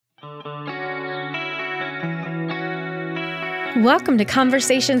Welcome to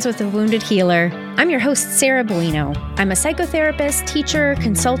Conversations with a Wounded Healer. I'm your host, Sarah Bueno. I'm a psychotherapist, teacher,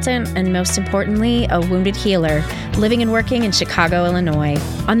 consultant, and most importantly, a wounded healer, living and working in Chicago, Illinois.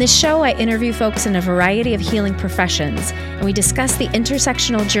 On this show, I interview folks in a variety of healing professions, and we discuss the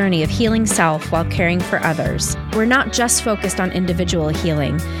intersectional journey of healing self while caring for others. We're not just focused on individual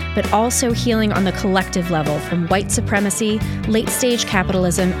healing, but also healing on the collective level from white supremacy, late-stage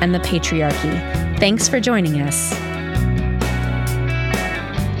capitalism, and the patriarchy. Thanks for joining us.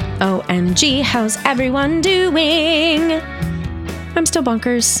 OMG, how's everyone doing? I'm still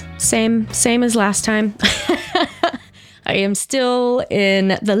bonkers. Same as last time. I am still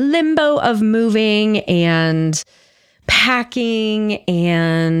in the limbo of moving and packing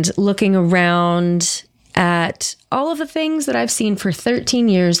and looking around at all of the things that I've seen for 13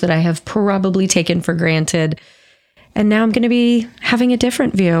 years that I have probably taken for granted. And now I'm going to be having a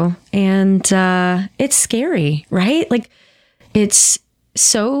different view. And it's scary, right? Like, it's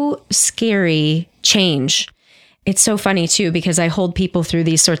so scary change. It's so funny too, because I hold people through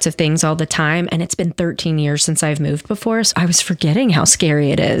these sorts of things all the time. And it's been 13 years since I've moved before. So I was forgetting how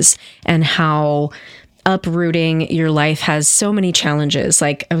scary it is and how uprooting your life has so many challenges.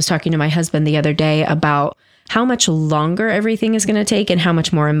 Like, I was talking to my husband the other day about how much longer everything is going to take and how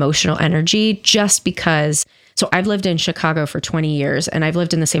much more emotional energy, just because. So I've lived in Chicago for 20 years and I've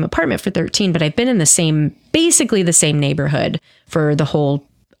lived in the same apartment for 13, but I've been in basically the same neighborhood for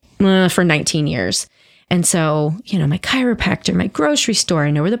for 19 years. And so, my chiropractor, my grocery store,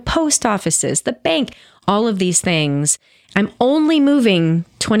 I know where the post office is, the bank, all of these things. I'm only moving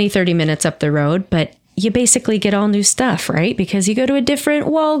 20, 30 minutes up the road, but you basically get all new stuff, right? Because you go to a different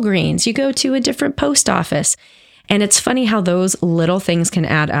Walgreens, you go to a different post office. And it's funny how those little things can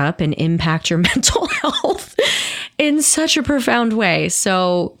add up and impact your mental health in such a profound way.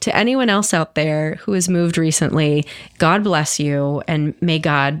 So to anyone else out there who has moved recently, God bless you and may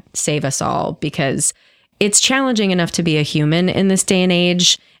God save us all, because it's challenging enough to be a human in this day and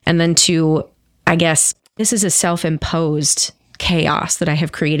age. And then I guess this is a self-imposed chaos that I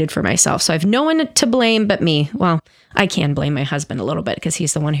have created for myself. So I have no one to blame but me. Well, I can blame my husband a little bit because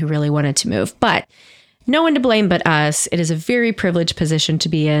he's the one who really wanted to move, but no one to blame but us. It is a very privileged position to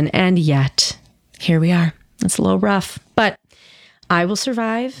be in. And yet, here we are. It's a little rough, but I will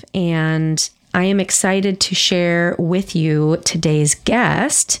survive. And I am excited to share with you today's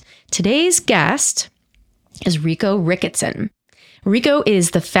guest. Today's guest is Rico Ricketson. Rico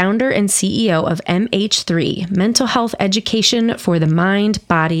is the founder and CEO of MH3, Mental Health Education for the Mind,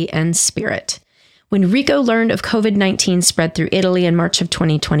 Body, and Spirit. When Rico learned of COVID-19 spread through Italy in March of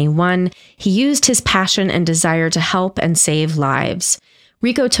 2021, he used his passion and desire to help and save lives.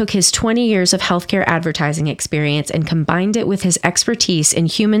 Rico took his 20 years of healthcare advertising experience and combined it with his expertise in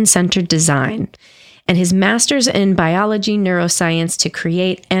human-centered design and his master's in biology neuroscience to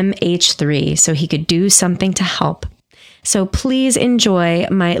create MH3 so he could do something to help. So please enjoy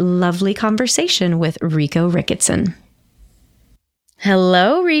my lovely conversation with Rico Ricketson.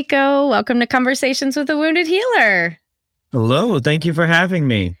 Hello, Rico. Welcome to Conversations with a Wounded Healer. Hello. Thank you for having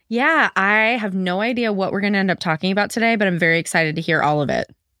me. Yeah, I have no idea what we're going to end up talking about today, but I'm very excited to hear all of it.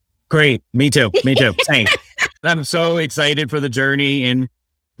 Great. Me too. Same. I'm so excited for the journey and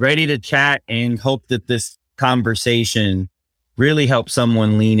ready to chat and hope that this conversation really helps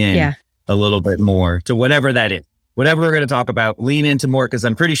someone lean in a little bit more to whatever that is. Whatever we're going to talk about, lean into more, because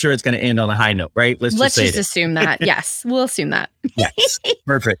I'm pretty sure it's going to end on a high note, right? Let's just assume that. Yes, we'll assume that. Yes,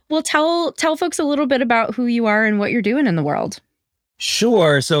 perfect. Well, tell folks a little bit about who you are and what you're doing in the world.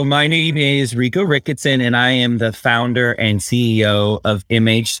 Sure. So my name is Rico Ricketson, and I am the founder and CEO of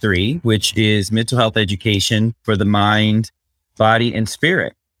MH3, which is Mental Health Education for the Mind, Body, and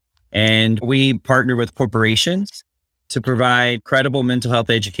Spirit. And we partner with corporations to provide credible mental health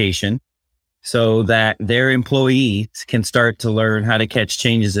education so that their employees can start to learn how to catch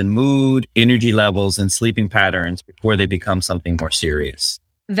changes in mood, energy levels, and sleeping patterns before they become something more serious.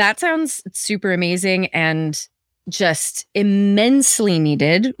 That sounds super amazing and just immensely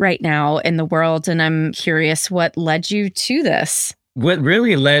needed right now in the world. And I'm curious what led you to this. What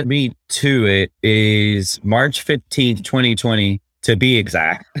really led me to it is March 15th, 2020, to be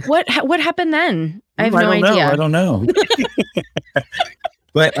exact. What happened then? I have no idea. I don't know.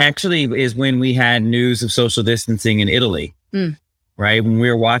 But actually is when we had news of social distancing in Italy, right? When we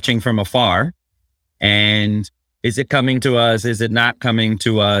were watching from afar, and is it coming to us? Is it not coming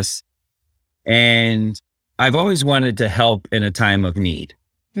to us? And I've always wanted to help in a time of need.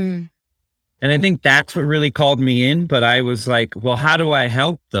 And I think that's what really called me in. But I was like, well, how do I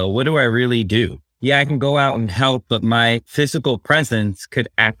help though? What do I really do? Yeah, I can go out and help, but my physical presence could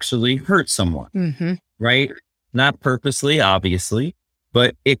actually hurt someone, right? not purposely, obviously,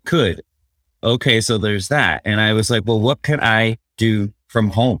 but it could. Okay, so there's that. And I was like, well, what can I do from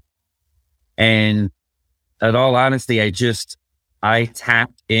home? And in all honesty, I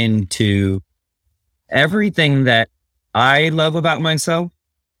tapped into everything that I love about myself,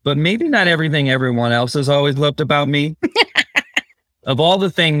 but maybe not everything everyone else has always loved about me. Of all the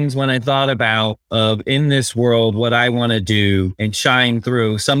things when I thought about in this world, what I want to do and shine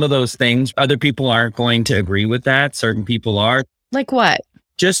through, some of those things, other people aren't going to agree with that. Certain people are. Like what?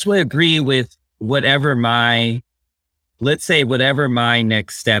 Just to agree with whatever let's say whatever my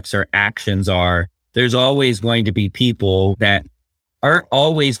next steps or actions are. There's always going to be people that aren't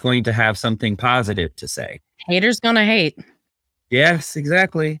always going to have something positive to say. Haters gonna hate. Yes,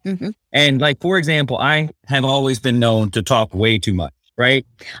 exactly. And like, for example, I have always been known to talk way too much, right?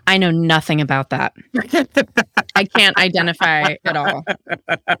 I know nothing about that. I can't identify at all.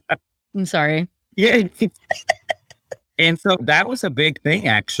 I'm sorry. Yeah. And so that was a big thing,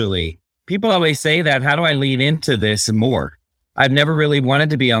 actually. People always say that, how do I lean into this more? I've never really wanted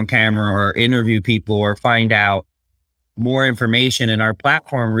to be on camera or interview people or find out more information. And our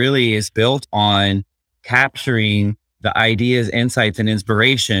platform really is built on capturing the ideas, insights, and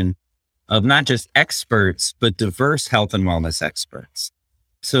inspiration of not just experts, but diverse health and wellness experts.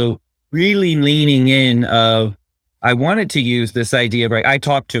 So really leaning in I wanted to use this idea, right? I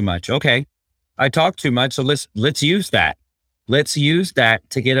talk too much. Okay. I talk too much. So let's use that. Let's use that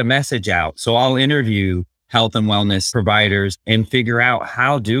to get a message out. So I'll interview health and wellness providers and figure out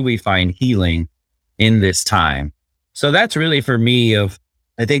how do we find healing in this time. So that's really for me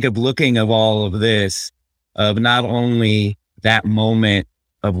I think of looking of all of this, of not only that moment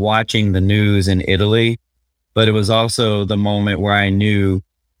of watching the news in Italy, but it was also the moment where I knew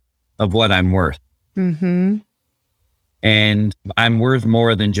of what I'm worth. And I'm worth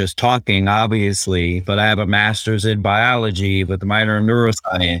more than just talking, obviously, but I have a master's in biology with a minor in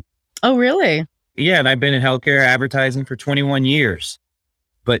neuroscience. Oh, really? Yeah. And I've been in healthcare advertising for 21 years,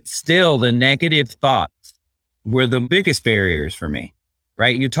 but still the negative thoughts were the biggest barriers for me.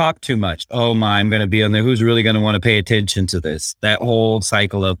 Right? You talk too much. Oh my, I'm going to be on there. Who's really going to want to pay attention to this? That whole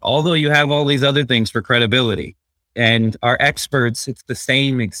cycle of, although you have all these other things for credibility and our experts, it's the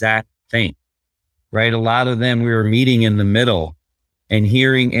same exact thing, right? A lot of them, we were meeting in the middle and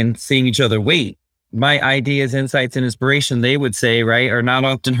hearing and seeing each other. Wait, my ideas, insights, and inspiration, they would say, right, are not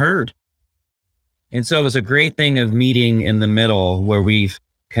often heard. And so it was a great thing of meeting in the middle where we've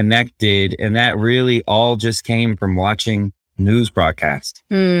connected. And that really all just came from watching news broadcast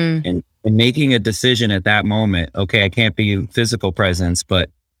and making a decision at that moment. Okay, I can't be a physical presence, but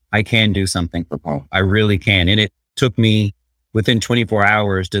I can do something from home. I really can. And it took me within 24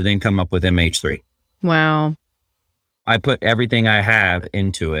 hours to then come up with MH3. Wow. I put everything I have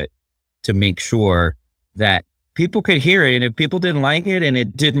into it to make sure that people could hear it. And if people didn't like it and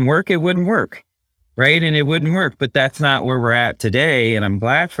it didn't work, it wouldn't work. Right. And it wouldn't work. But that's not where we're at today. And I'm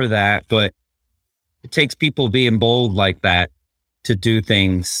glad for that. But it takes people being bold like that to do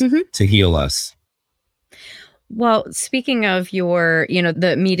things to heal us. Well, speaking of your,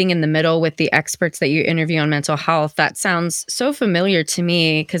 the meeting in the middle with the experts that you interview on mental health, that sounds so familiar to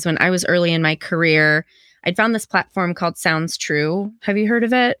me because when I was early in my career, I'd found this platform called Sounds True. Have you heard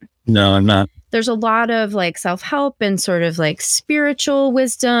of it? No, I'm not. There's a lot of like self-help and sort of like spiritual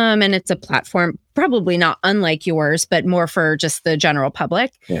wisdom. And it's a platform probably not unlike yours, but more for just the general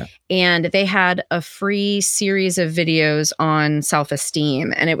public. Yeah. And they had a free series of videos on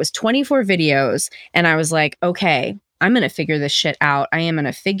self-esteem. And it was 24 videos. And I was like, okay, I'm going to figure this shit out. I am going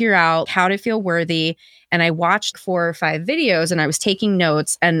to figure out how to feel worthy. And I watched 4 or 5 videos and I was taking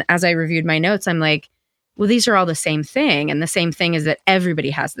notes. And as I reviewed my notes, I'm like, well, these are all the same thing. And the same thing is that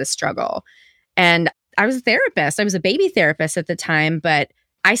everybody has this struggle. And I was a therapist. I was a baby therapist at the time, but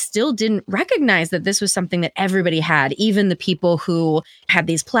I still didn't recognize that this was something that everybody had, even the people who had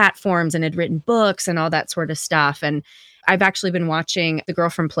these platforms and had written books and all that sort of stuff. And I've actually been watching The Girl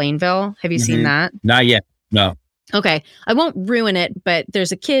from Plainville. Have you seen that? Not yet. No. Okay. I won't ruin it, but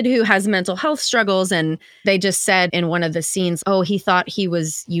there's a kid who has mental health struggles. And they just said in one of the scenes, oh, he thought he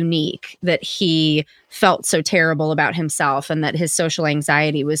was unique, that he felt so terrible about himself and that his social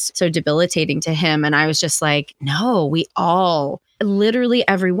anxiety was so debilitating to him. And I was just like, no, we all, literally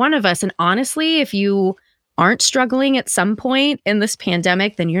every one of us. And honestly, if you aren't struggling at some point in this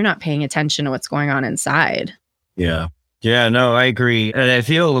pandemic, then you're not paying attention to what's going on inside. Yeah. Yeah, no, I agree. And I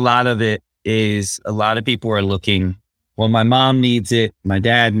feel a lot of it is a lot of people are looking, well, my mom needs it, my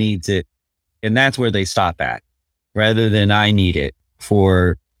dad needs it. And that's where they stop at, rather than I need it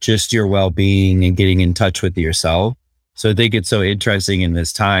for just your well-being and getting in touch with yourself. So I think it's so interesting in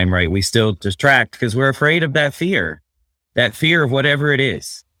this time, right? We still distract because we're afraid of that fear of whatever it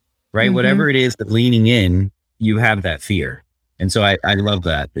is, right? Whatever it is that leaning in, you have that fear. And so I love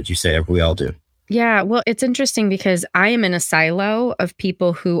that you say we all do. Yeah, well, it's interesting because I am in a silo of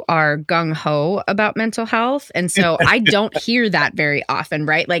people who are gung-ho about mental health. And so I don't hear that very often,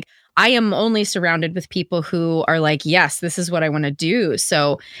 right? Like I am only surrounded with people who are like, yes, this is what I want to do.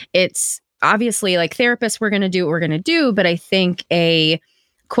 So it's obviously like therapists, we're going to do what we're going to do. But I think a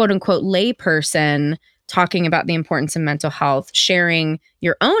quote unquote lay person talking about the importance of mental health, sharing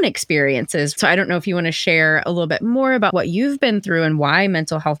your own experiences. So I don't know if you want to share a little bit more about what you've been through and why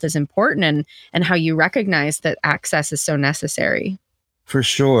mental health is important and how you recognize that access is so necessary. For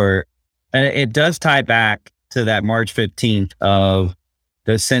sure. And it does tie back to that March 15th of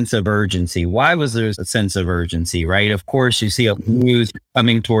the sense of urgency. Why was there a sense of urgency, right? Of course, you see a news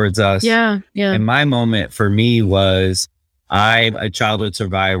coming towards us. Yeah. And my moment for me was I'm a childhood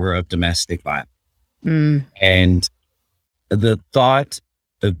survivor of domestic violence. And the thought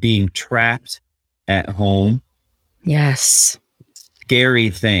of being trapped at home. Yes. Scary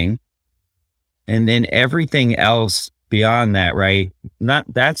thing. And then everything else beyond that, right?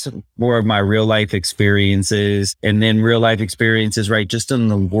 That's more of my real life experiences. And then real life experiences, right? Just in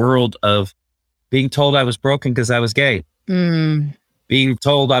the world of being told I was broken because I was gay. Being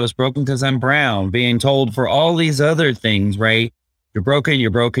told I was broken because I'm brown. Being told for all these other things, right? You're broken,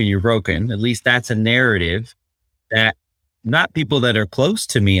 you're broken, you're broken. At least that's a narrative that not people that are close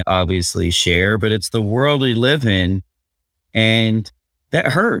to me obviously share, but it's the world we live in. And that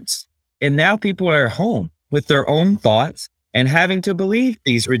hurts. And now people are home with their own thoughts and having to believe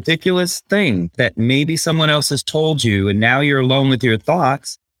these ridiculous things that maybe someone else has told you. And now you're alone with your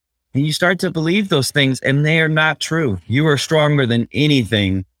thoughts and you start to believe those things and they are not true. You are stronger than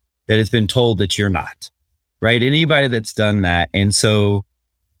anything that has been told that you're not. Right? Anybody that's done that. And so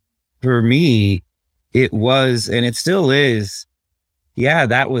for me, it was, and it still is, yeah,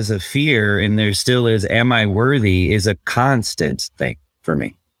 that was a fear. And there still is, am I worthy is a constant thing for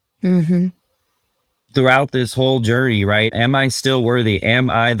me. Throughout this whole journey, right? Am I still worthy?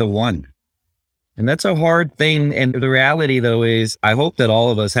 Am I the one? And that's a hard thing. And the reality though is I hope that all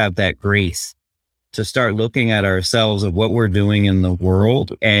of us have that grace to start looking at ourselves of what we're doing in the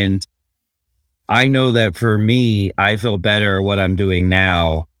world. And I know that for me, I feel better at what I'm doing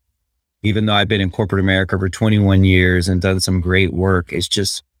now, even though I've been in corporate America for 21 years and done some great work. It's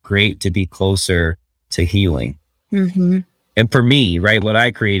just great to be closer to healing. And for me, right, what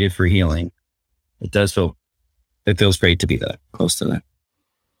I created for healing, it feels great to be that close to that.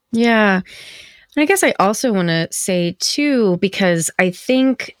 Yeah. And I guess I also want to say too, because I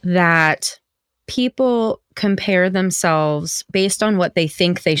think that people compare themselves based on what they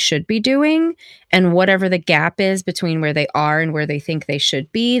think they should be doing, and whatever the gap is between where they are and where they think they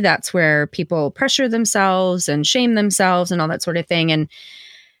should be, that's where people pressure themselves and shame themselves and all that sort of thing. And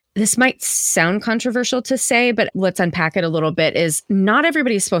this might sound controversial to say, but let's unpack it a little bit, is not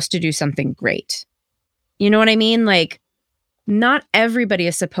everybody's supposed to do something great. You know what I mean? Like, not everybody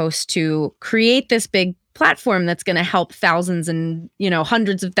is supposed to create this big platform that's going to help thousands and,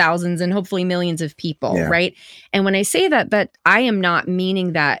 hundreds of thousands and hopefully millions of people, right? And when I say that I am not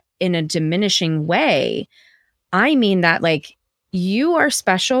meaning that in a diminishing way. I mean that like you are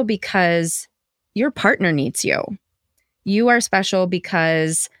special because your partner needs you. You are special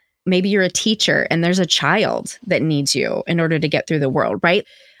because maybe you're a teacher and there's a child that needs you in order to get through the world, right?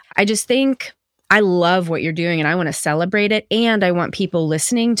 I just think I love what you're doing and I want to celebrate it. And I want people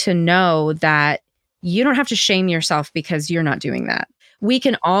listening to know that you don't have to shame yourself because you're not doing that. We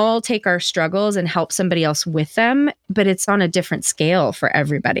can all take our struggles and help somebody else with them, but it's on a different scale for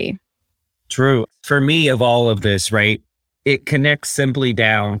everybody. True. For me, of all of this, right, it connects simply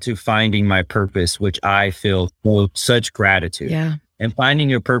down to finding my purpose, which I feel such gratitude. Yeah. And finding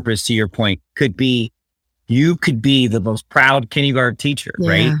your purpose, to your point, you could be the most proud kindergarten teacher,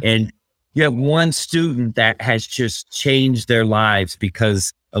 right? And you have one student that has just changed their lives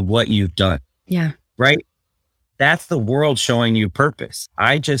because of what you've done. Yeah. Right? That's the world showing you purpose.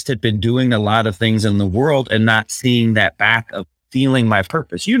 I just had been doing a lot of things in the world and not seeing that back of feeling my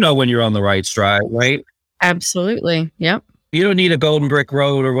purpose. You know when you're on the right stride, right? Absolutely. Yep. You don't need a golden brick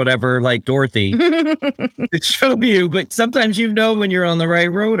road or whatever like Dorothy to show you, but sometimes you know when you're on the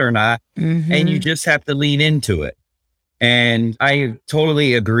right road or not, and you just have to lean into it. And I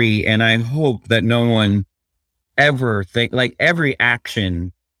totally agree. And I hope that no one ever like every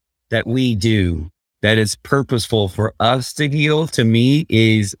action that we do that is purposeful for us to heal, to me,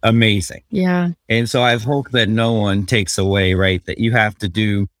 is amazing. Yeah. And so I hope that no one takes away, right, that you have to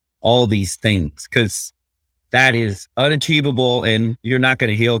do all these things, because that is unachievable and you're not going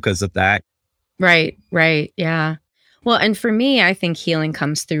to heal because of that. Right. Yeah. Well, and for me, I think healing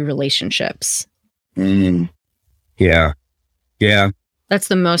comes through relationships. Yeah. That's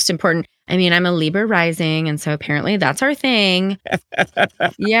the most important. I mean, I'm a Libra rising, and so apparently that's our thing.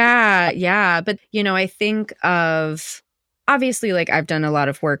 Yeah. But, I think of, obviously, like I've done a lot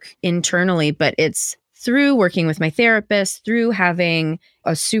of work internally, but it's through working with my therapist, through having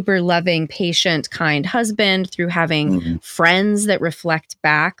a super loving, patient, kind husband, through having friends that reflect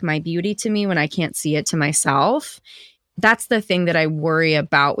back my beauty to me when I can't see it to myself. That's the thing that I worry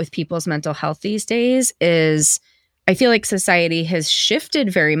about with people's mental health these days is I feel like society has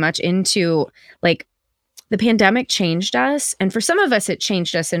shifted very much into like the pandemic changed us. And for some of us, it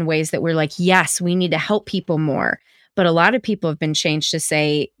changed us in ways that we're like, yes, we need to help people more. But a lot of people have been changed to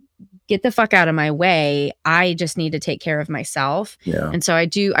say, get the fuck out of my way. I just need to take care of myself. Yeah. And so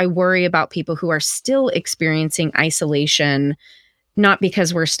I worry about people who are still experiencing isolation, not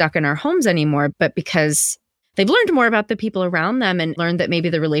because we're stuck in our homes anymore, but because they've learned more about the people around them and learned that maybe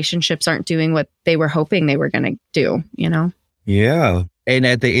the relationships aren't doing what they were hoping they were going to do, Yeah. And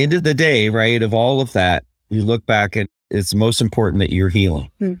at the end of the day, right, of all of that, you look back and it's most important that you're healing.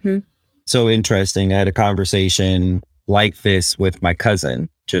 So interesting. I had a conversation like this with my cousin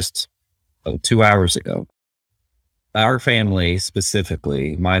just 2 hours ago. Our family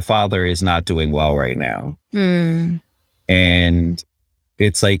specifically, my father is not doing well right now. And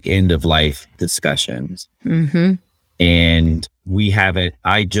it's like end of life discussions. And we haven't,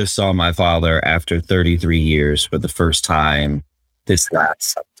 I just saw my father after 33 years for the first time this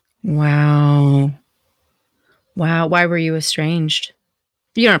last. Wow. Why were you estranged?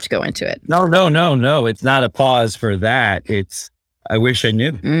 You don't have to go into it. No. It's not a pause for that. It's, I wish I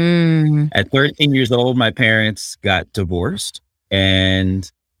knew. At 13 years old, my parents got divorced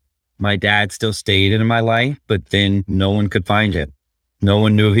and my dad still stayed in my life, but then no one could find him. No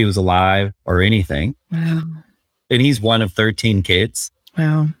one knew if he was alive or anything. Wow. And he's one of 13 kids.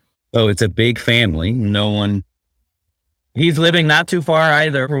 Wow. So it's a big family. He's living not too far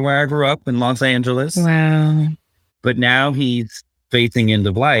either from where I grew up in Los Angeles. Wow. But now he's facing end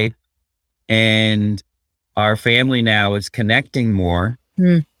of life and our family now is connecting more,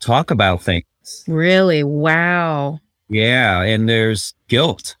 talk about things. Really? Wow. Yeah. And there's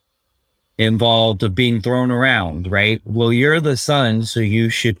guilt involved of being thrown around, right? Well, you're the son, so you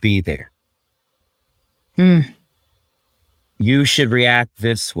should be there. You should react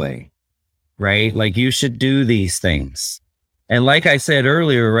this way, right? Like you should do these things. And like I said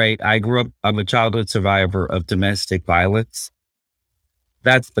earlier, right? I'm a childhood survivor of domestic violence.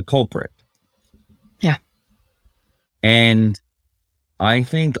 That's the culprit. Yeah. And I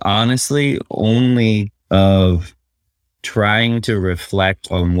think honestly, only of trying to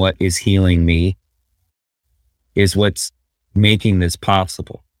reflect on what is healing me is what's making this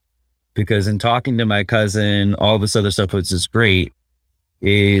possible. Because in talking to my cousin, all this other stuff, which is great,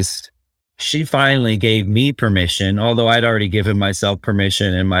 is she finally gave me permission, although I'd already given myself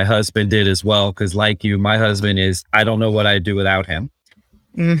permission and my husband did as well. Because like you, my husband is, I don't know what I'd do without him.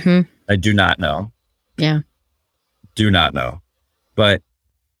 I do not know. Yeah. Do not know. But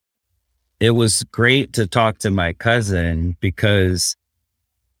it was great to talk to my cousin because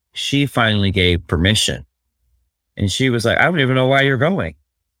she finally gave permission. And she was like, I don't even know why you're going.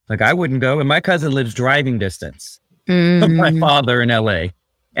 Like, I wouldn't go. And my cousin lives driving distance from my father in LA.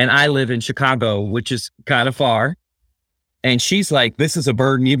 And I live in Chicago, which is kind of far. And she's like, this is a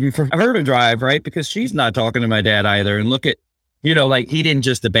burden even for her to drive, right? Because she's not talking to my dad either. And look at, like he didn't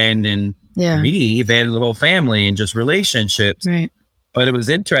just abandon me, he abandoned the whole family and just relationships. Right. But it was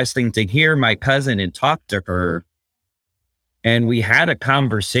interesting to hear my cousin and talk to her. And we had a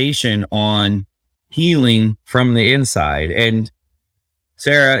conversation on healing from the inside. And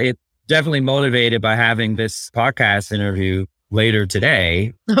Sarah, it's definitely motivated by having this podcast interview later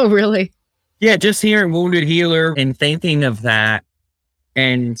today. Oh, really? Yeah, just hearing Wounded Healer and thinking of that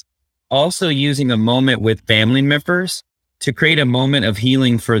and also using a moment with family members to create a moment of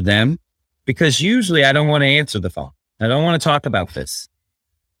healing for them. Because usually I don't want to answer the phone. I don't want to talk about this,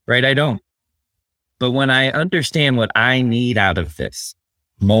 right? I don't. But when I understand what I need out of this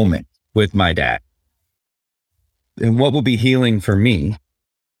moment with my dad and what will be healing for me,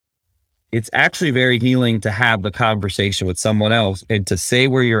 it's actually very healing to have the conversation with someone else and to say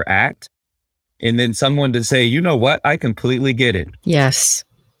where you're at. And then someone to say, you know what? I completely get it. Yes.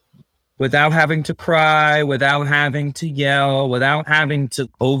 Without having to cry, without having to yell, without having to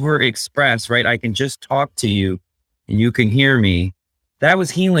overexpress, right? I can just talk to you and you can hear me. That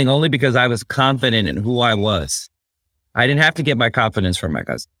was healing only because I was confident in who I was. I didn't have to get my confidence from my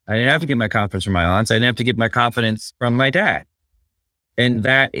cousin. I didn't have to get my confidence from my aunts. I didn't have to get my confidence from my dad. And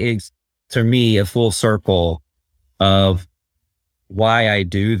that is, to me, a full circle of why I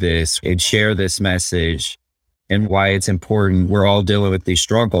do this and share this message and why it's important. We're all dealing with these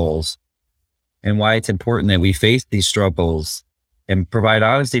struggles and why it's important that we face these struggles and provide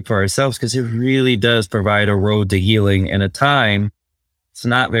honesty for ourselves, because it really does provide a road to healing in a time. It's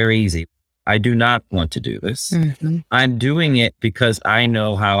not very easy. I do not want to do this. Mm-hmm. I'm doing it because I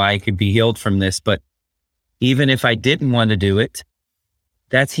know how I could be healed from this. But even if I didn't want to do it,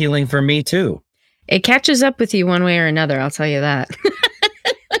 that's healing for me too. It catches up with you one way or another. I'll tell you that.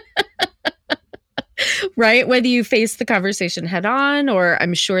 Right? Whether you face the conversation head on, or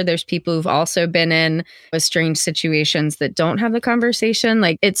I'm sure there's people who've also been in strange situations that don't have the conversation.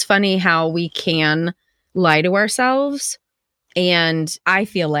 Like, it's funny how we can lie to ourselves. And I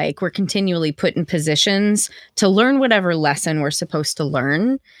feel like we're continually put in positions to learn whatever lesson we're supposed to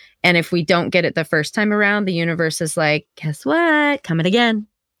learn. And if we don't get it the first time around, the universe is like, guess what? Coming again.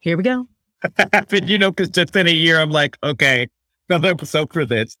 Here we go. Because just in a year, I'm like, okay, another episode for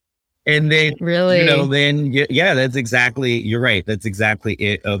this. And then, really, that's exactly, you're right. That's exactly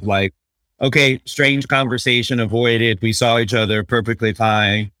it, of like, okay, strange conversation avoided. We saw each other perfectly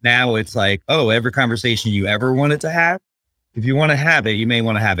fine. Now it's like, oh, every conversation you ever wanted to have, if you want to have it, you may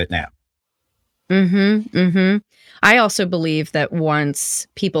want to have it now. Mm-hmm. Mm-hmm. I also believe that once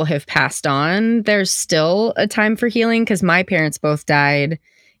people have passed on, there's still a time for healing, because my parents both died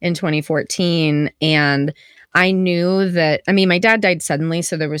in 2014. And I knew that, my dad died suddenly,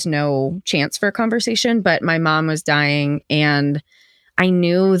 so there was no chance for a conversation, but my mom was dying and I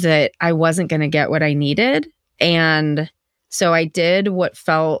knew that I wasn't going to get what I needed. And so I did what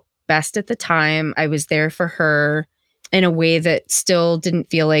felt best at the time. I was there for her in a way that still didn't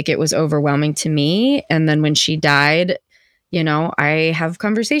feel like it was overwhelming to me. And then when she died, I have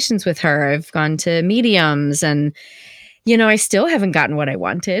conversations with her. I've gone to mediums and, I still haven't gotten what I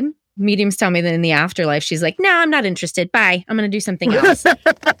wanted. Mediums tell me that in the afterlife, she's like, no, I'm not interested. Bye. I'm going to do something else.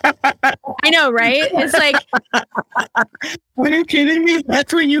 I know, right? It's like, are you kidding me?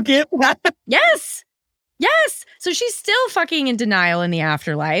 That's when you get that? Yes. Yes. So she's still fucking in denial in the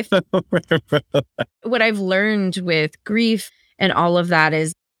afterlife. What I've learned with grief and all of that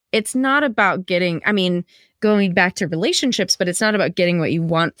is it's not about getting, going back to relationships, but it's not about getting what you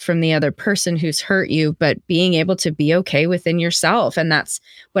want from the other person who's hurt you, but being able to be okay within yourself. And that's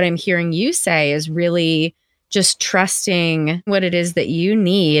what I'm hearing you say, is really just trusting what it is that you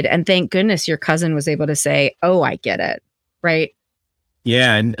need. And thank goodness your cousin was able to say, oh, I get it. Right.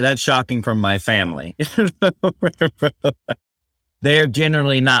 Yeah. And that's shocking from my family. They're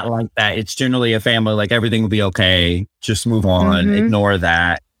generally not like that. It's generally a family like everything will be okay. Just move on, ignore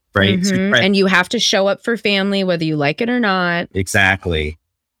that. Right. Mm-hmm. And you have to show up for family, whether you like it or not. Exactly.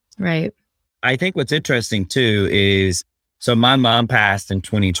 Right. I think what's interesting too is, so my mom passed in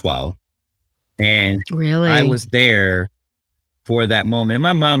 2012 and really, I was there for that moment.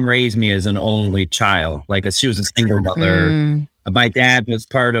 My mom raised me as an only child. Like, she was a single mother. My dad was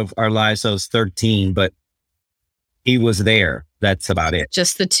part of our lives. So I was 13, but he was there. That's about it.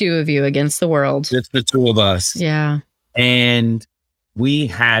 Just the two of you against the world. Just the two of us. Yeah. And we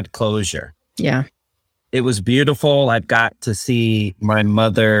had closure. Yeah. It was beautiful. I've got to see my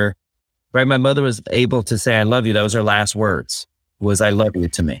mother, right? My mother was able to say, I love you. That was her last words, was I love you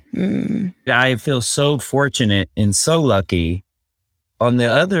to me. I feel so fortunate and so lucky. On the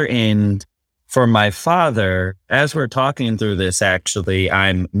other end, for my father, as we're talking through this, actually,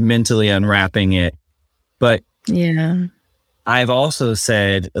 I'm mentally unwrapping it. But yeah, I've also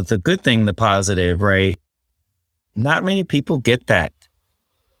said the good thing, the positive, right? Not many people get that.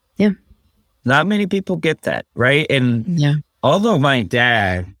 Yeah. Not many people get that, right? And yeah, although my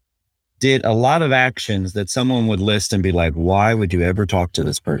dad did a lot of actions that someone would list and be like, why would you ever talk to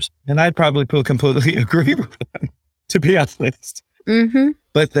this person? And I'd probably completely agree with them, to be honest.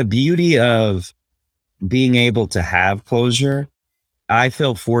 But the beauty of being able to have closure, I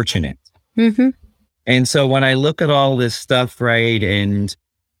feel fortunate. And so when I look at all this stuff, right, and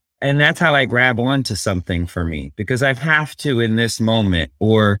that's how I grab onto something for me, because I have to in this moment,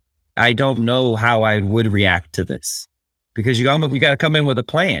 or I don't know how I would react to this, because you got to come in with a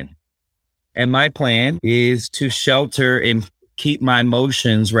plan. And my plan is to shelter and keep my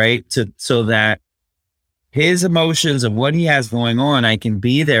emotions, right, so that his emotions of what he has going on, I can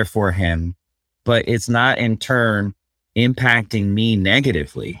be there for him, but it's not in turn impacting me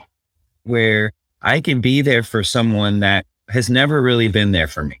negatively, where I can be there for someone that has never really been there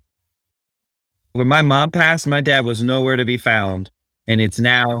for me. When my mom passed, my dad was nowhere to be found, and it's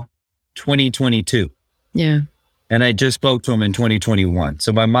now 2022. Yeah. And I just spoke to him in 2021.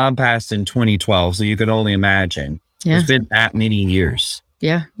 So my mom passed in 2012. So you can only imagine. Yeah. It's been that many years.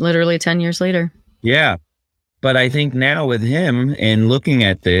 Yeah. Literally 10 years later. Yeah. But I think now with him and looking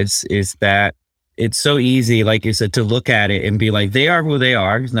at this is that it's so easy, like you said, to look at it and be like, they are who they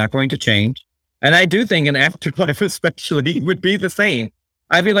are. It's not going to change. And I do think an afterlife especially would be the same.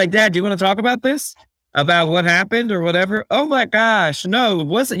 I'd be like, Dad, do you want to talk about this? About what happened or whatever? Oh my gosh, no,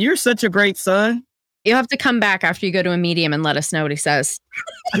 you're such a great son. You'll have to come back after you go to a medium and let us know what he says.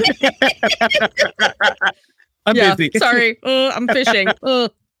 I'm busy. Sorry. I'm fishing.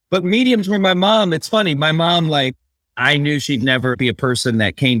 But mediums were my mom. It's funny. My mom, like, I knew she'd never be a person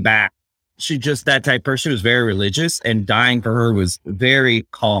that came back. She just that type of person. She was very religious, and dying for her was very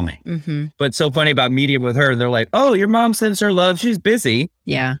calming. Mm-hmm. But so funny about medium with her. They're like, oh, your mom sends her love. She's busy.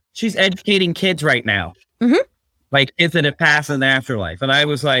 Yeah. She's educating kids right now. Mm-hmm. Like, kids that have passed in the afterlife. And I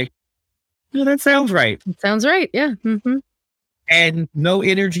was like, no, that sounds right. It sounds right. Yeah. Mm-hmm. And no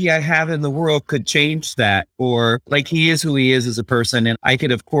energy I have in the world could change that. Or like, he is who he is as a person. And I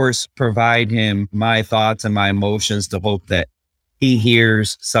could, of course, provide him my thoughts and my emotions to hope that he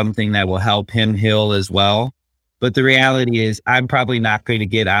hears something that will help him heal as well. But the reality is, I'm probably not going to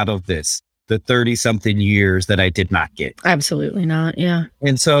get out of this the 30-something years that I did not get. Absolutely not. Yeah.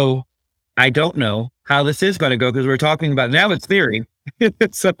 And so I don't know how this is going to go, because we're talking about now it's theory.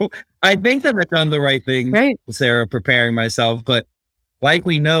 So I think that I've done the right thing, right, Sarah, preparing myself. But like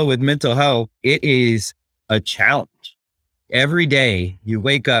we know with mental health, it is a challenge. Every day you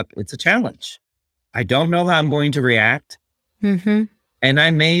wake up, it's a challenge. I don't know how I'm going to react. Mm-hmm. And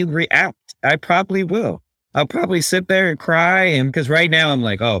I may react. I probably will. I'll probably sit there and cry. And because right now I'm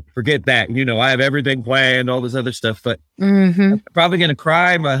like, oh, forget that. You know, I have everything planned, all this other stuff. But I'm probably going to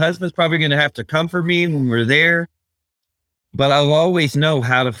cry. My husband's probably going to have to comfort me when we're there. But I'll always know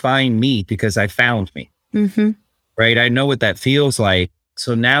how to find me because I found me. Mm-hmm. Right? I know what that feels like.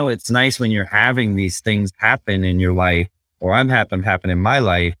 So now it's nice when you're having these things happen in your life, or I'm happen in my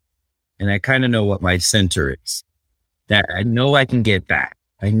life. And I kind of know what my center is. That I know I can get back.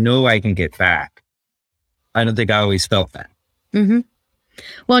 I know I can get back. I don't think I always felt that. Mm-hmm.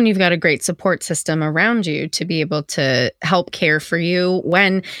 Well, and you've got a great support system around you to be able to help care for you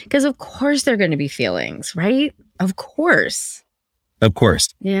because of course there are going to be feelings, right? Of course. Of course.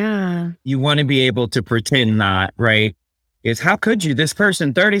 Yeah. You want to be able to pretend not, right? It's how could you, this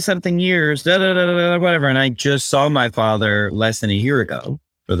person, 30-something years, whatever. And I just saw my father less than a year ago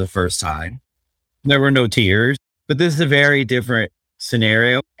for the first time. There were no tears. But this is a very different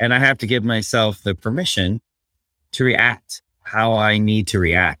scenario, and I have to give myself the permission to react how I need to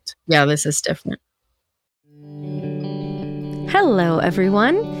react. Yeah, this is different. Hello,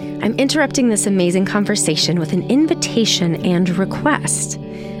 everyone. I'm interrupting this amazing conversation with an invitation and request.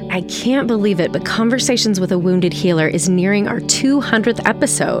 I can't believe it, but Conversations with a Wounded Healer is nearing our 200th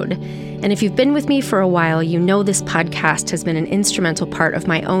episode. And if you've been with me for a while, you know this podcast has been an instrumental part of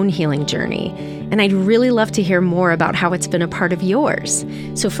my own healing journey. And I'd really love to hear more about how it's been a part of yours.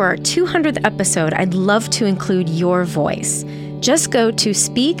 So for our 200th episode, I'd love to include your voice. Just go to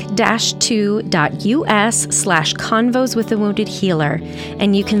speak-2.us/convos with a wounded healer,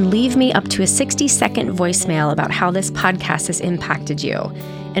 and you can leave me up to a 60-second voicemail about how this podcast has impacted you.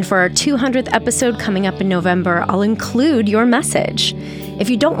 And for our 200th episode coming up in November, I'll include your message. If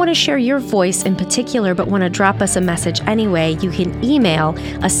you don't want to share your voice in particular, but want to drop us a message anyway, you can email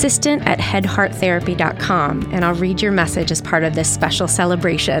assistant@headhearttherapy.com, and I'll read your message as part of this special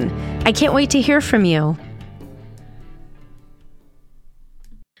celebration. I can't wait to hear from you.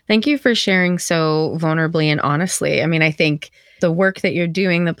 Thank you for sharing so vulnerably and honestly. I mean, I think the work that you're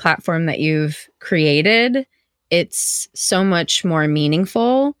doing, the platform that you've created, it's so much more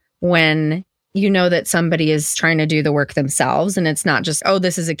meaningful when you know that somebody is trying to do the work themselves, and it's not just, oh,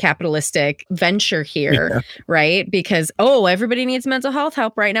 this is a capitalistic venture here, right? Because, oh, everybody needs mental health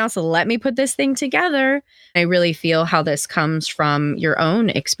help right now, so let me put this thing together. I really feel how this comes from your own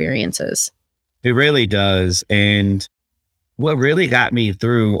experiences. It really does. And what really got me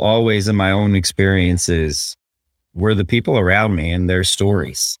through always in my own experiences were the people around me and their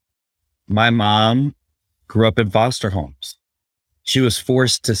stories. My mom grew up in foster homes. She was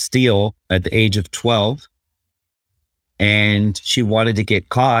forced to steal at the age of 12, and she wanted to get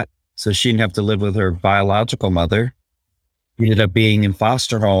caught so she didn't have to live with her biological mother. She ended up being in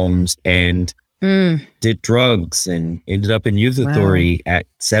foster homes and did drugs and ended up in youth authority at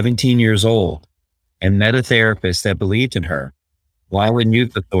 17 years old, and met a therapist that believed in her. While in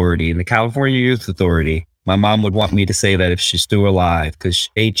youth authority, in the California Youth Authority, my mom would want me to say that if she's still alive, because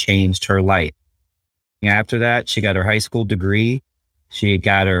they changed her life. After that, she got her high school degree. She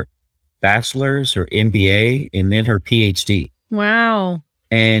got her bachelor's or MBA and then her PhD. Wow.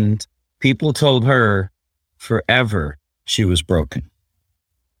 And people told her forever she was broken.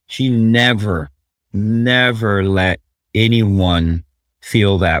 She never let anyone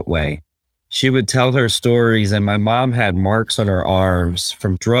feel that way. She would tell her stories, and my mom had marks on her arms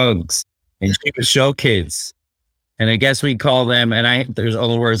from drugs, and she would show kids. And I guess we call them, and there's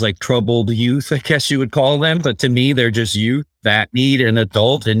other words like troubled youth, I guess you would call them. But to me, they're just youth that need an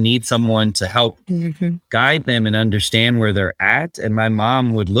adult and need someone to help guide them and understand where they're at. And my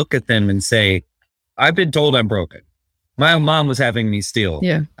mom would look at them and say, I've been told I'm broken. My mom was having me steal.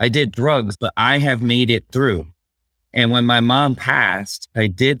 Yeah. I did drugs, but I have made it through. And when my mom passed,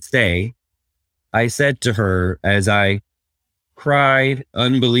 I said to her as I cried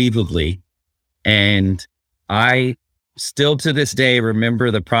unbelievably, and I still to this day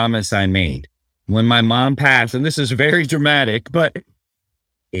remember the promise I made when my mom passed. And this is very dramatic, but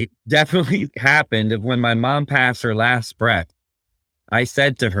it definitely happened. When my mom passed her last breath, I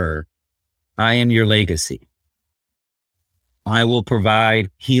said to her, I am your legacy. I will provide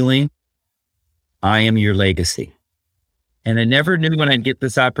healing. I am your legacy. And I never knew when I'd get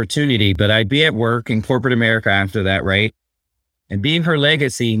this opportunity, but I'd be at work in corporate America after that, right? And being her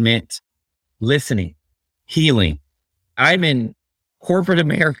legacy meant listening, healing. I'm in corporate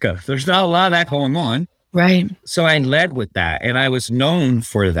America. There's not a lot of that going on. Right. So I led with that, and I was known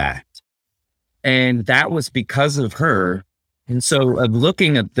for that. And that was because of her. And so I'm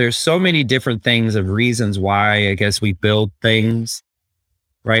looking at, there's so many different things of reasons why I guess we build things,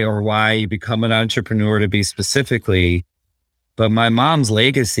 right? Or why you become an entrepreneur to be specifically. But my mom's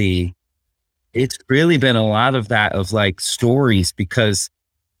legacy, it's really been a lot of that of like stories, because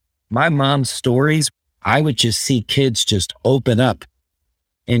my mom's stories, I would just see kids just open up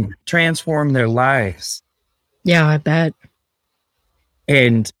and transform their lives. Yeah, I bet.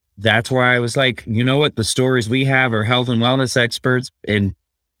 And that's why I was like, you know what? The stories we have are health and wellness experts, and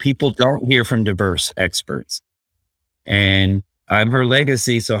people don't hear from diverse experts. And I'm her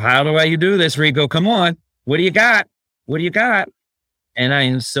legacy. So how do I do this, Rico? Come on. What do you got? What do you got? And I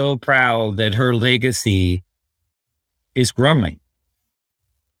am so proud that her legacy is growing.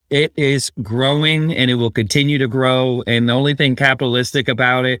 It is growing, and it will continue to grow. And the only thing capitalistic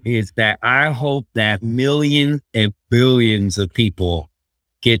about it is that I hope that millions and billions of people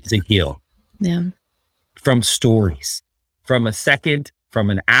get to heal. Yeah. From stories, from a second, from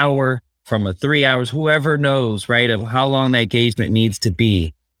an hour, from 3 hours, whoever knows, right, of how long that engagement needs to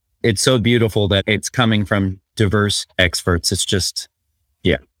be. It's so beautiful that it's coming from diverse experts. It's just,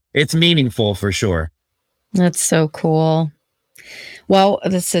 yeah, it's meaningful for sure. That's so cool. Well,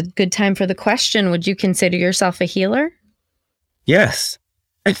 this is a good time for the question. Would you consider yourself a healer? Yes.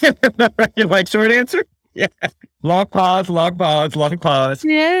 Like short answer? Yeah. Long pause.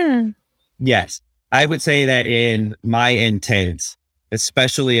 Yeah. Yes. I would say that in my intent,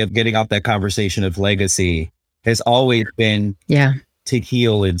 especially of getting off that conversation of legacy, has always been to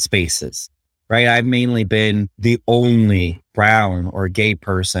heal in spaces, right? I've mainly been the only brown or gay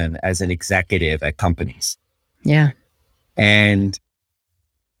person as an executive at companies. Yeah. And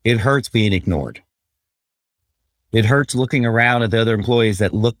it hurts being ignored. It hurts looking around at the other employees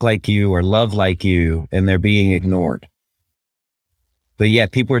that look like you or love like you, and they're being ignored. But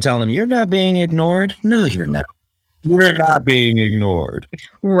yet people are telling them, you're not being ignored. No, you're not. You're not being ignored.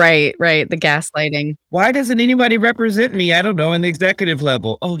 Right. The gaslighting. Why doesn't anybody represent me? I don't know, in the executive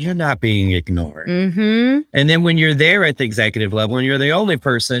level. Oh, you're not being ignored. Mm-hmm. And then when you're there at the executive level and you're the only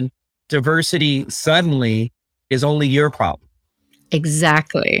person, diversity suddenly is only your problem.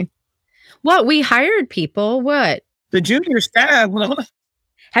 Exactly. What? We hired people. What? The junior staff.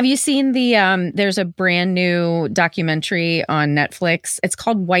 Have you seen there's a brand new documentary on Netflix. It's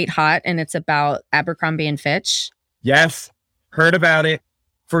called White Hot, and it's about Abercrombie and Fitch. Yes. Heard about it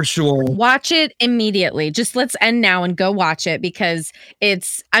for sure. Watch it immediately. Just let's end now and go watch it, because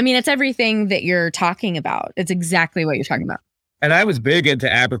it's everything that you're talking about. It's exactly what you're talking about. And I was big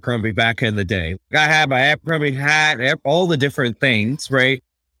into Abercrombie back in the day. I had my Abercrombie hat, all the different things, right?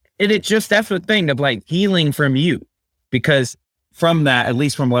 And it's just, that's the thing of like healing from you. Because from that, at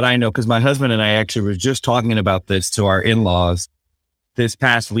least from what I know, because my husband and I actually were just talking about this to our in-laws this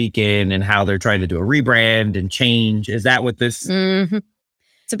past weekend, and how they're trying to do a rebrand and change. Is that what this? Mm-hmm.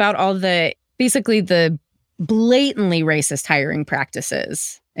 It's about all basically the blatantly racist hiring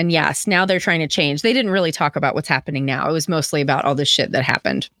practices. And yes, now they're trying to change. They didn't really talk about what's happening now. It was mostly about all the shit that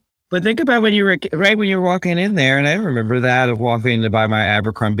happened. But think about when you were walking in there, and I remember that of walking to buy my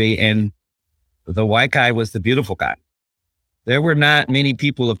Abercrombie, and the white guy was the beautiful guy. There were not many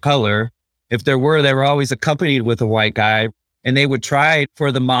people of color. If there were, they were always accompanied with a white guy, and they would try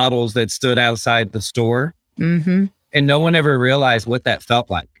for the models that stood outside the store. Mm-hmm. And no one ever realized what that felt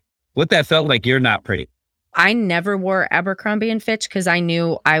like. What that felt like, you're not pretty. I never wore Abercrombie and Fitch because I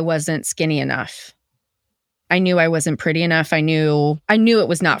knew I wasn't skinny enough. I knew I wasn't pretty enough. I knew it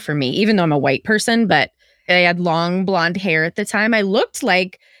was not for me, even though I'm a white person, but I had long blonde hair at the time. I looked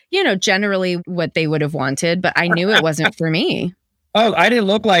like, generally what they would have wanted, but I knew it wasn't for me. Oh, I didn't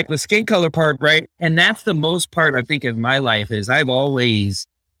look like the skin color part, right? And that's the most part, I think, of my life is I've always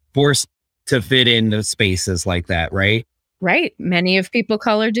forced to fit into spaces like that, right? Right. Many of people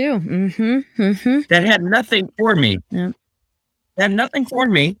color do. Mm-hmm. Mm-hmm. That had nothing for me. Yeah. Had nothing for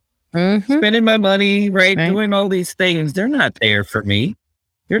me. Mm-hmm. Spending my money, right? Doing all these things. They're not there for me.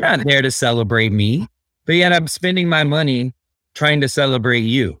 They're not there to celebrate me. But yet I'm spending my money trying to celebrate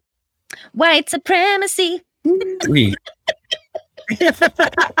you. White supremacy. We.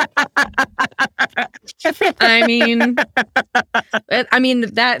 I mean,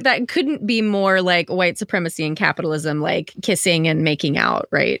 that couldn't be more like white supremacy and capitalism, like kissing and making out,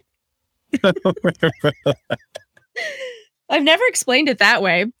 right? I've never explained it that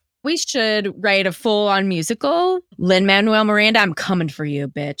way. We should write a full-on musical. Lin-Manuel Miranda, I'm coming for you,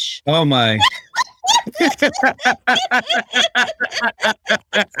 bitch. Oh my.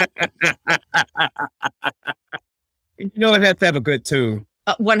 It has to have a good tune.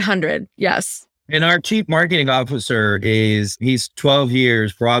 100, yes. And our chief marketing officer he's 12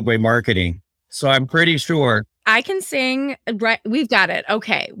 years Broadway marketing. So I'm pretty sure I can sing. Right, we've got it.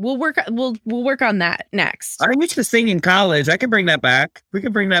 Okay, we'll work on that next. I used to sing in college. I can bring that back. We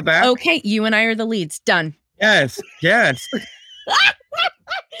can bring that back. Okay, you and I are the leads. Done. Yes.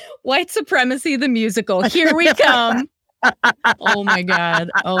 White Supremacy the musical. Here we come. Oh my god.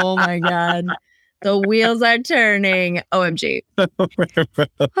 The wheels are turning. OMG.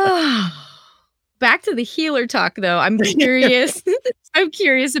 Back to the healer talk, though. I'm curious. I'm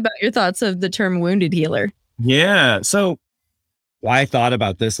curious about your thoughts of the term wounded healer. Yeah. So I thought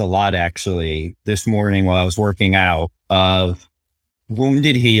about this a lot, actually, this morning while I was working out, of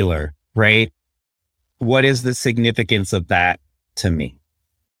wounded healer, right? What is the significance of that to me?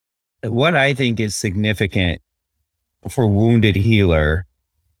 What I think is significant for wounded healer,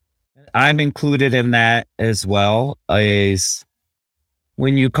 I'm included in that as well, is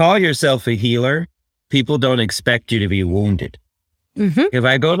when you call yourself a healer, people don't expect you to be wounded. Mm-hmm. If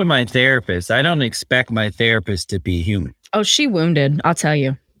I go to my therapist, I don't expect my therapist to be human. Oh, she wounded. I'll tell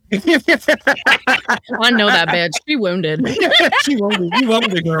you. I know that bitch. She wounded. She wounded. You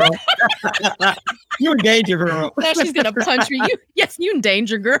wounded, girl. You in danger, girl. Now she's going to punch me. Yes, you in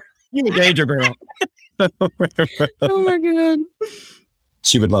danger, girl. You in danger, girl. Oh, my God.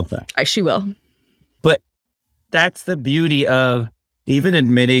 She would love that. She will. But that's the beauty of even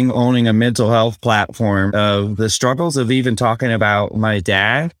admitting owning a mental health platform, of the struggles of even talking about my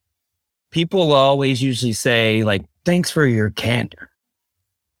dad. People always usually say, like, thanks for your candor.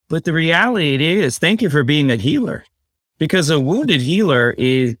 But the reality is, thank you for being a healer, because a wounded healer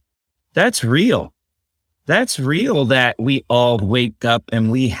that's real. That's real, that we all wake up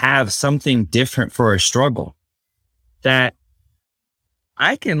and we have something different for a struggle that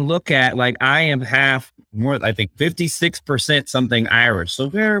I can look at. Like, I am I think 56% something Irish, so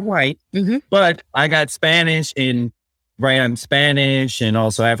very white, but I got Spanish I'm Spanish and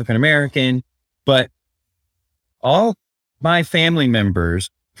also African American, but all my family members,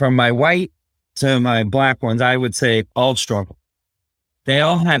 from my white to my black ones, I would say all struggle. They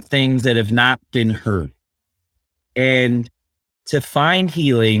all have things that have not been heard. And to find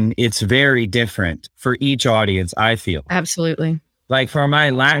healing, it's very different for each audience, I feel. Absolutely. Like for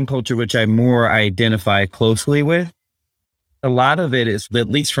my Latin culture, which I more identify closely with, a lot of it is, at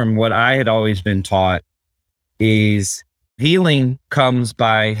least from what I had always been taught, is healing comes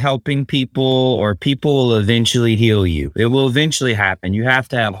by helping people, or people will eventually heal you. It will eventually happen. You have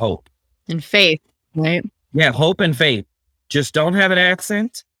to have hope. And faith, right? Yeah, hope and faith. Just don't have an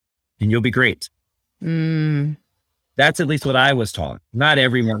accent and you'll be great. That's at least what I was taught. Not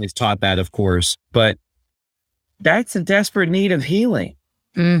everyone is taught that, of course, but that's a desperate need of healing.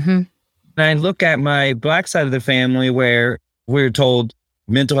 And I look at my black side of the family, where we're told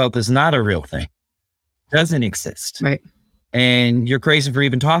mental health is not a real thing. Doesn't exist. Right. And you're crazy for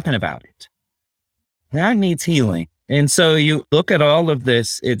even talking about it. That needs healing. And so you look at all of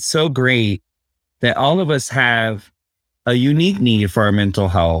this, it's so great that all of us have a unique need for our mental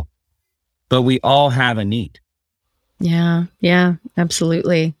health, but we all have a need. Yeah,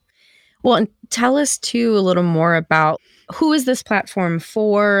 absolutely. Well, and tell us too a little more about who is this platform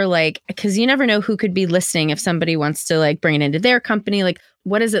for? Like, because you never know who could be listening if somebody wants to like bring it into their company. Like,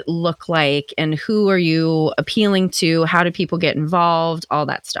 what does it look like? And who are you appealing to? How do people get involved? All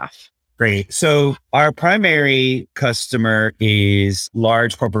that stuff. Great. So our primary customer is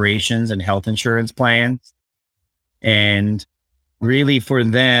large corporations and health insurance plans. And really for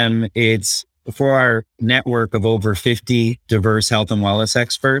them, it's for our network of over 50 diverse health and wellness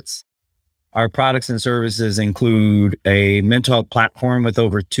experts. Our products and services include a mental health platform with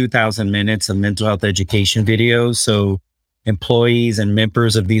over 2,000 minutes of mental health education videos. So employees and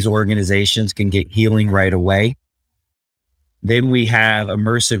members of these organizations can get healing right away. Then we have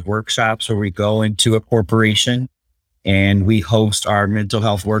immersive workshops where we go into a corporation and we host our mental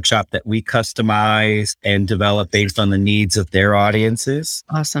health workshop that we customize and develop based on the needs of their audiences.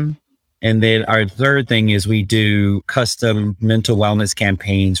 Awesome. And then our third thing is we do custom mental wellness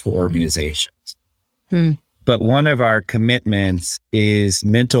campaigns for organizations. But one of our commitments is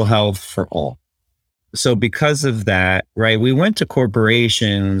mental health for all. So because of that, right, we went to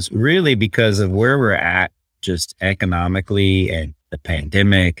corporations really because of where we're at, just economically, and the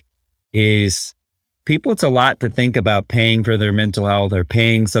pandemic is people, it's a lot to think about paying for their mental health or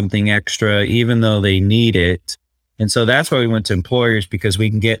paying something extra, even though they need it. And so that's why we went to employers, because we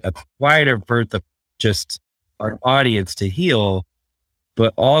can get a wider berth of just our audience to heal.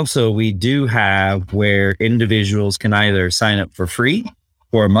 But also we do have where individuals can either sign up for free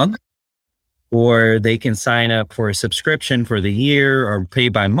for a month, or they can sign up for a subscription for the year or pay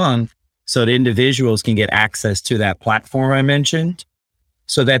by month, so that individuals can get access to that platform I mentioned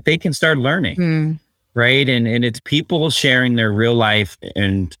so that they can start learning, right? And it's people sharing their real life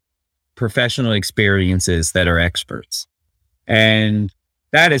and professional experiences that are experts. And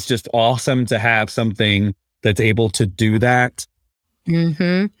that is just awesome to have something that's able to do that.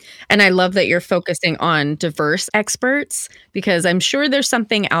 And I love that you're focusing on diverse experts, because I'm sure there's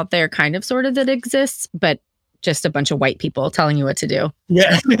something out there kind of sort of that exists, but just a bunch of white people telling you what to do.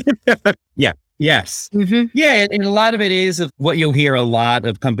 Yeah. Yes. Yeah. And a lot of it is what you'll hear a lot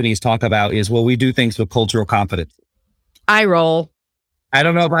of companies talk about is, well, we do things with cultural competence. I roll. I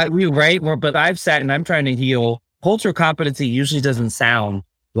don't know about you, right? But I've sat and I'm trying to heal. Cultural competency usually doesn't sound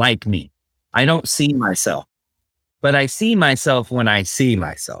like me. I don't see myself, but I see myself when I see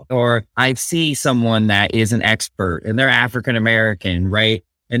myself, or I see someone that is an expert and they're African-American, right?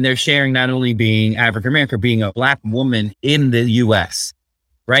 And they're sharing not only being African-American, being a Black woman in the US,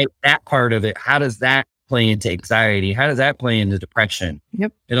 right? That part of it, how does that play into anxiety? How does that play into depression?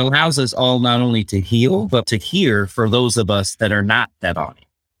 Yep. It allows us all not only to heal, but to hear for those of us that are not that audience,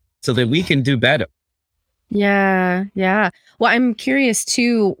 so that we can do better. Yeah. Well, I'm curious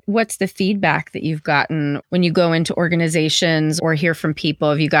too, what's the feedback that you've gotten when you go into organizations or hear from people?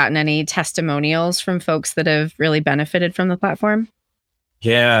 Have you gotten any testimonials from folks that have really benefited from the platform?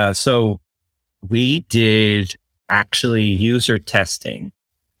 Yeah. So we did actually user testing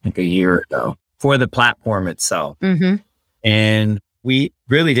like a year ago for the platform itself. And we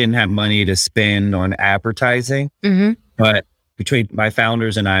really didn't have money to spend on advertising, but between my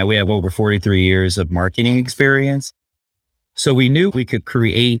founders and I, we have over 43 years of marketing experience. So we knew we could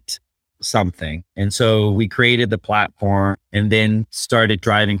create something. And so we created the platform and then started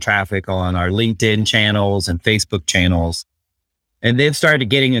driving traffic on our LinkedIn channels and Facebook channels. And then started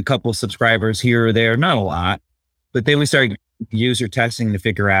getting a couple subscribers here or there, not a lot, but then we started user testing to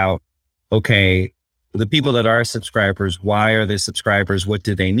figure out, okay, the people that are subscribers, why are they subscribers? What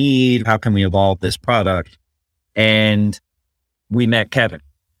do they need? How can we evolve this product? And we met Kevin.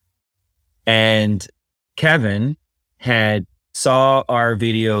 And Kevin had saw our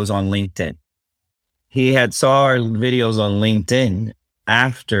videos on LinkedIn. He had saw our videos on LinkedIn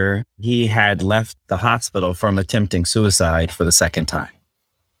after he had left the hospital from attempting suicide for the second time.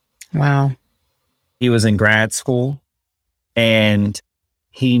 Wow. He was in grad school and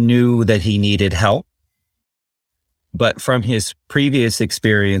he knew that he needed help. But from his previous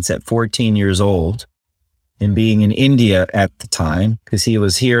experience at 14 years old and being in India at the time, because he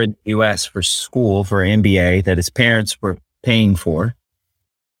was here in the US for school for an MBA that his parents were paying for.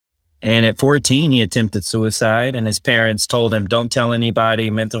 And at 14, he attempted suicide and his parents told him, don't tell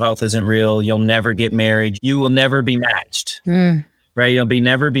anybody, mental health isn't real. You'll never get married. You will never be matched, right? You'll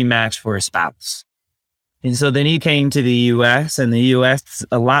never be matched for a spouse. And so then he came to the US, and the US is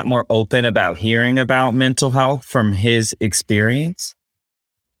a lot more open about hearing about mental health from his experience.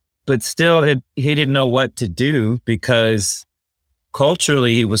 But still, he didn't know what to do because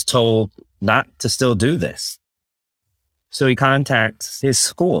culturally he was told not to still do this. So he contacts his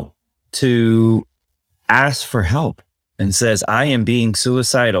school to ask for help and says, I am being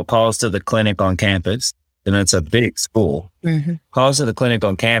suicidal, calls to the clinic on campus and it's a big school, calls to the clinic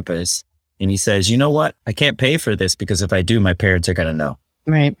on campus, and he says, you know what? I can't pay for this because if I do, my parents are going to know.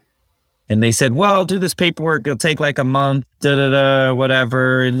 Right. And they said, well, do this paperwork. It'll take like a month,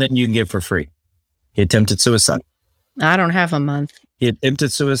 whatever, and then you can get it for free. He attempted suicide. I don't have a month. He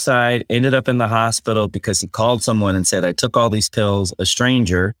attempted suicide, ended up in the hospital because he called someone and said, I took all these pills. A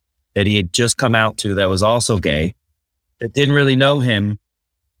stranger that he had just come out to that was also gay, that didn't really know him,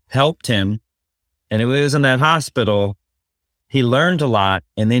 helped him. And it was in that hospital, he learned a lot.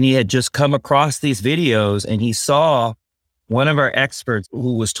 And then he had just come across these videos and he saw one of our experts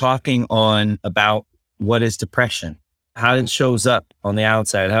who was talking on about what is depression, how it shows up on the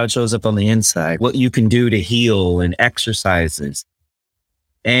outside, how it shows up on the inside, what you can do to heal and exercises.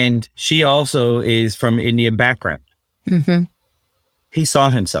 And she also is from Indian background. He saw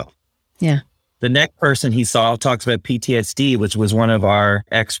himself. Yeah. The next person he saw talks about PTSD, which was one of our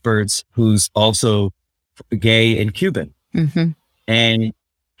experts who's also gay and Cuban. And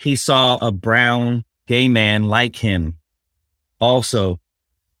he saw a brown gay man like him also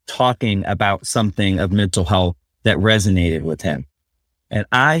talking about something of mental health that resonated with him. And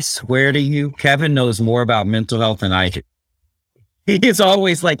I swear to you, Kevin knows more about mental health than I do. He is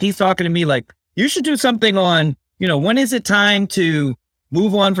always like, he's talking to me like, you should do something on, when is it time to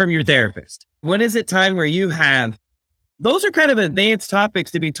move on from your therapist? When is it time where you have, those are kind of advanced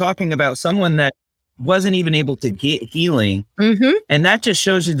topics to be talking about someone that wasn't even able to get healing. And that just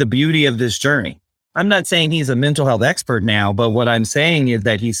shows you the beauty of this journey. I'm not saying he's a mental health expert now, but what I'm saying is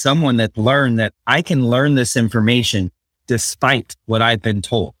that he's someone that learned that I can learn this information despite what I've been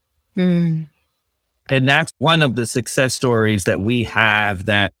told. And that's one of the success stories that we have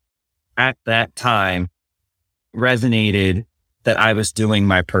that at that time resonated that I was doing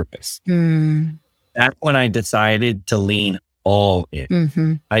my purpose. That's when I decided to lean all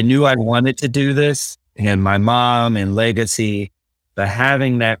in. I knew I wanted to do this, and my mom and legacy, but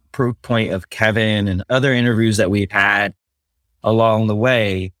having that proof point of Kevin and other interviews that we've had along the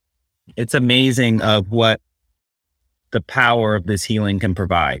way, it's amazing of what the power of this healing can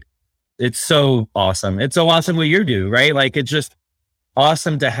provide. It's so awesome. It's so awesome what you do, right? Like, it's just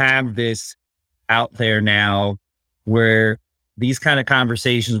awesome to have this out there now where these kind of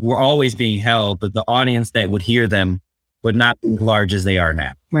conversations were always being held, but the audience that would hear them would not be as large as they are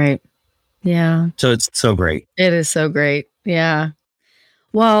now. Right. Yeah. So it's so great. It is so great. Yeah.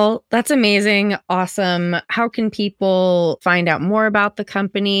 Well, that's amazing. Awesome. How can people find out more about the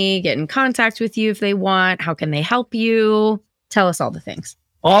company, get in contact with you if they want? How can they help you? Tell us all the things.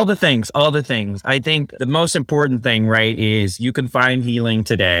 All the things. I think the most important thing, right, is you can find healing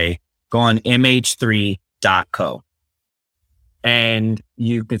today. Go on mh3.co. And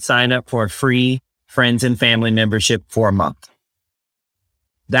you could sign up for a free friends and family membership for a month.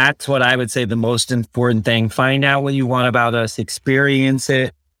 That's what I would say the most important thing. Find out what you want about us, experience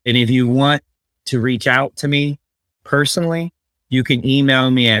it. And if you want to reach out to me personally, you can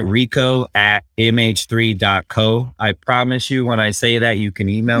email me at rico@mh3.co. I promise you when I say that, you can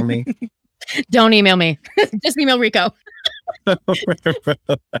email me. Don't email me. Just email Rico. But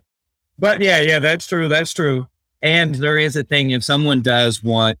yeah, that's true. And there is a thing, if someone does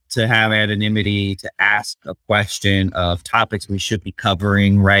want to have anonymity to ask a question of topics we should be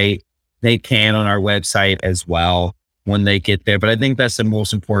covering, right? They can on our website as well when they get there. But I think that's the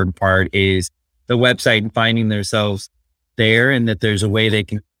most important part is the website and finding themselves there, and that there's a way they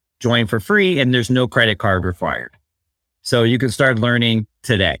can join for free and there's no credit card required. So you can start learning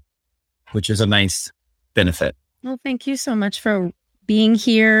today, which is a nice benefit. Well, thank you so much for being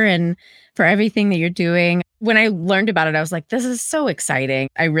here and for everything that you're doing. When I learned about it, I was like, this is so exciting.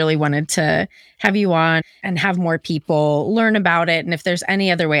 I really wanted to have you on and have more people learn about it. And if there's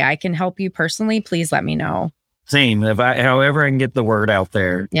any other way I can help you personally, please let me know. Same. However I can get the word out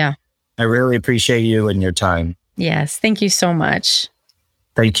there. Yeah. I really appreciate you and your time. Yes. Thank you so much.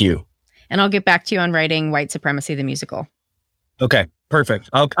 Thank you. And I'll get back to you on writing White Supremacy, the musical. Okay. Perfect.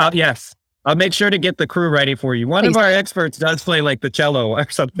 Yes. I'll make sure to get the crew ready for you. One of our experts does play like the cello or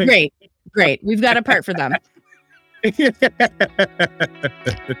something. Great. We've got a part for them.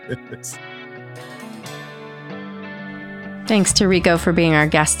 Thanks to Rico for being our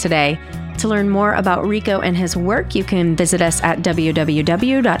guest today. To learn more about Rico and his work, you can visit us at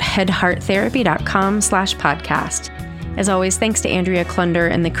www.headhearttherapy.com/podcast. As always, thanks to Andrea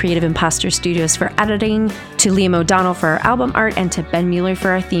Klunder and the Creative Imposter Studios for editing, to Liam O'Donnell for our album art, and to Ben Mueller for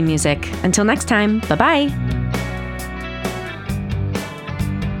our theme music. Until next time, bye-bye.